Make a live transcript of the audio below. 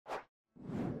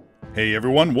Hey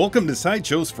everyone, welcome to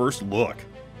Sideshow's First Look.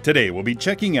 Today we'll be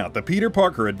checking out the Peter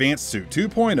Parker Advanced Suit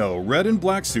 2.0 red and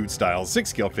black suit style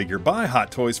 6-scale figure by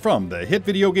Hot Toys from the hit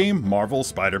video game Marvel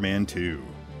Spider-Man 2.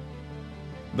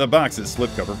 The box's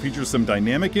slipcover features some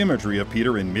dynamic imagery of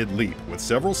Peter in mid-leap, with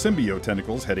several symbiote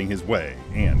tentacles heading his way,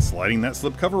 and sliding that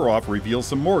slipcover off reveals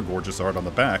some more gorgeous art on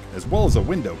the back, as well as a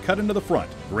window cut into the front,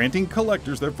 granting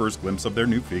collectors their first glimpse of their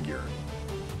new figure.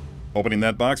 Opening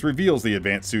that box reveals the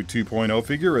Advanced Suit 2.0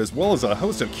 figure, as well as a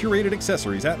host of curated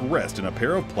accessories at rest in a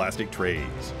pair of plastic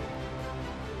trays.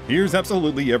 Here's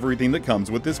absolutely everything that comes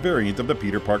with this variant of the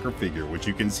Peter Parker figure, which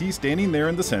you can see standing there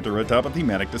in the center atop a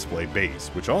thematic display base,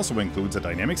 which also includes a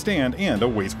dynamic stand and a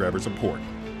waist grabber support.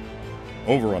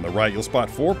 Over on the right you'll spot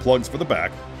 4 plugs for the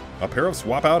back, a pair of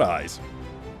swap-out eyes,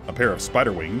 a pair of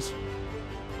spider wings,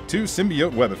 2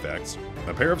 symbiote web effects,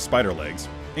 a pair of spider legs,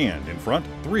 and in front,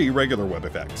 3 regular web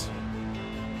effects.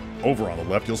 Over on the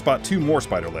left you'll spot 2 more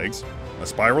spider legs, a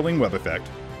spiraling web effect,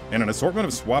 and an assortment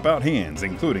of swap-out hands,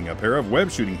 including a pair of web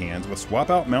shooting hands with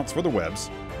swap-out mounts for the webs,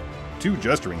 2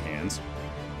 gesturing hands,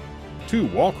 2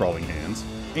 wall-crawling hands,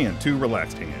 and 2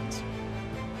 relaxed hands.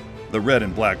 The red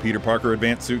and black Peter Parker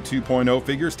Advanced Suit 2.0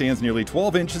 figure stands nearly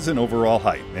 12 inches in overall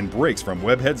height and breaks from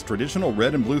Webhead's traditional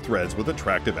red and blue threads with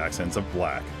attractive accents of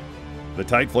black. The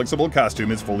tight, flexible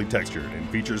costume is fully textured and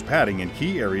features padding in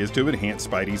key areas to enhance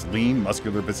Spidey's lean,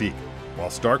 muscular physique, while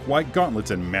stark white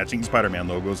gauntlets and matching Spider-Man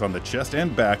logos on the chest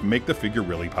and back make the figure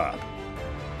really pop.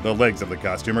 The legs of the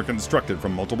costume are constructed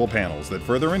from multiple panels that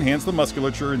further enhance the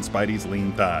musculature in Spidey's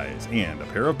lean thighs, and a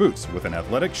pair of boots with an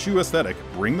athletic shoe aesthetic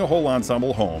bring the whole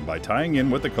ensemble home by tying in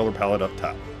with the color palette up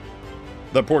top.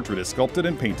 The portrait is sculpted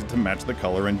and painted to match the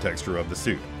color and texture of the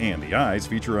suit, and the eyes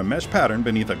feature a mesh pattern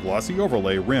beneath a glossy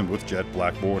overlay rimmed with jet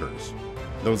black borders.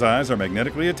 Those eyes are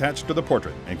magnetically attached to the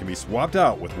portrait and can be swapped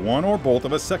out with one or both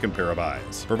of a second pair of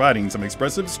eyes, providing some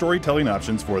expressive storytelling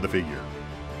options for the figure.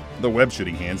 The web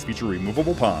shooting hands feature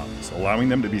removable palms, allowing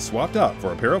them to be swapped out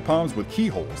for a pair of palms with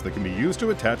keyholes that can be used to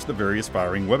attach the various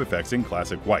firing web effects in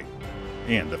classic white.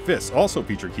 And the fists also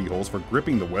feature keyholes for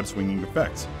gripping the web-swinging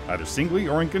effects, either singly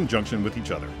or in conjunction with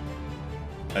each other.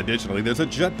 Additionally, there's a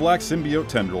jet black symbiote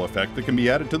tendril effect that can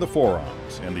be added to the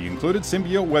forearms, and the included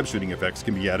symbiote web shooting effects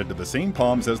can be added to the same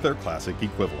palms as their classic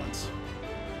equivalents.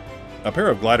 A pair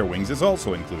of glider wings is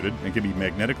also included and can be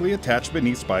magnetically attached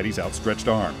beneath Spidey's outstretched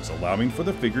arms, allowing for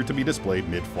the figure to be displayed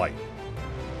mid-flight.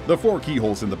 The 4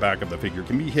 keyholes in the back of the figure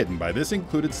can be hidden by this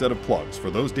included set of plugs for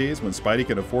those days when Spidey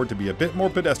can afford to be a bit more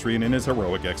pedestrian in his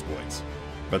heroic exploits.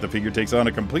 But the figure takes on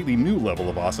a completely new level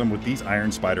of awesome with these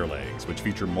iron spider legs, which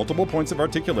feature multiple points of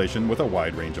articulation with a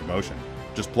wide range of motion.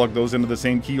 Just plug those into the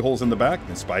same keyholes in the back,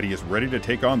 and Spidey is ready to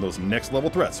take on those next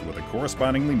level threats with a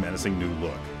correspondingly menacing new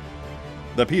look.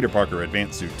 The Peter Parker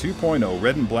Advanced Suit 2.0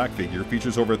 red and black figure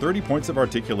features over 30 points of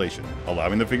articulation,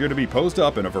 allowing the figure to be posed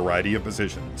up in a variety of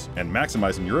positions, and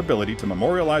maximizing your ability to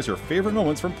memorialize your favorite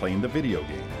moments from playing the video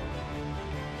game.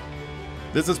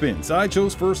 This has been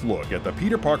Sideshow's First Look at the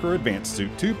Peter Parker Advanced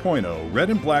Suit 2.0 red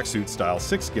and black suit style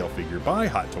 6-scale figure by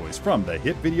Hot Toys from the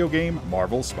hit video game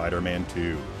Marvel Spider-Man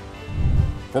 2.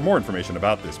 For more information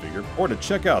about this figure, or to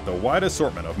check out the wide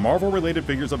assortment of Marvel-related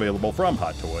figures available from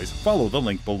Hot Toys, follow the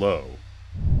link below.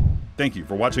 Thank you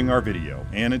for watching our video,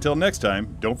 and until next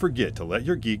time, don't forget to let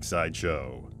your geek side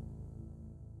show.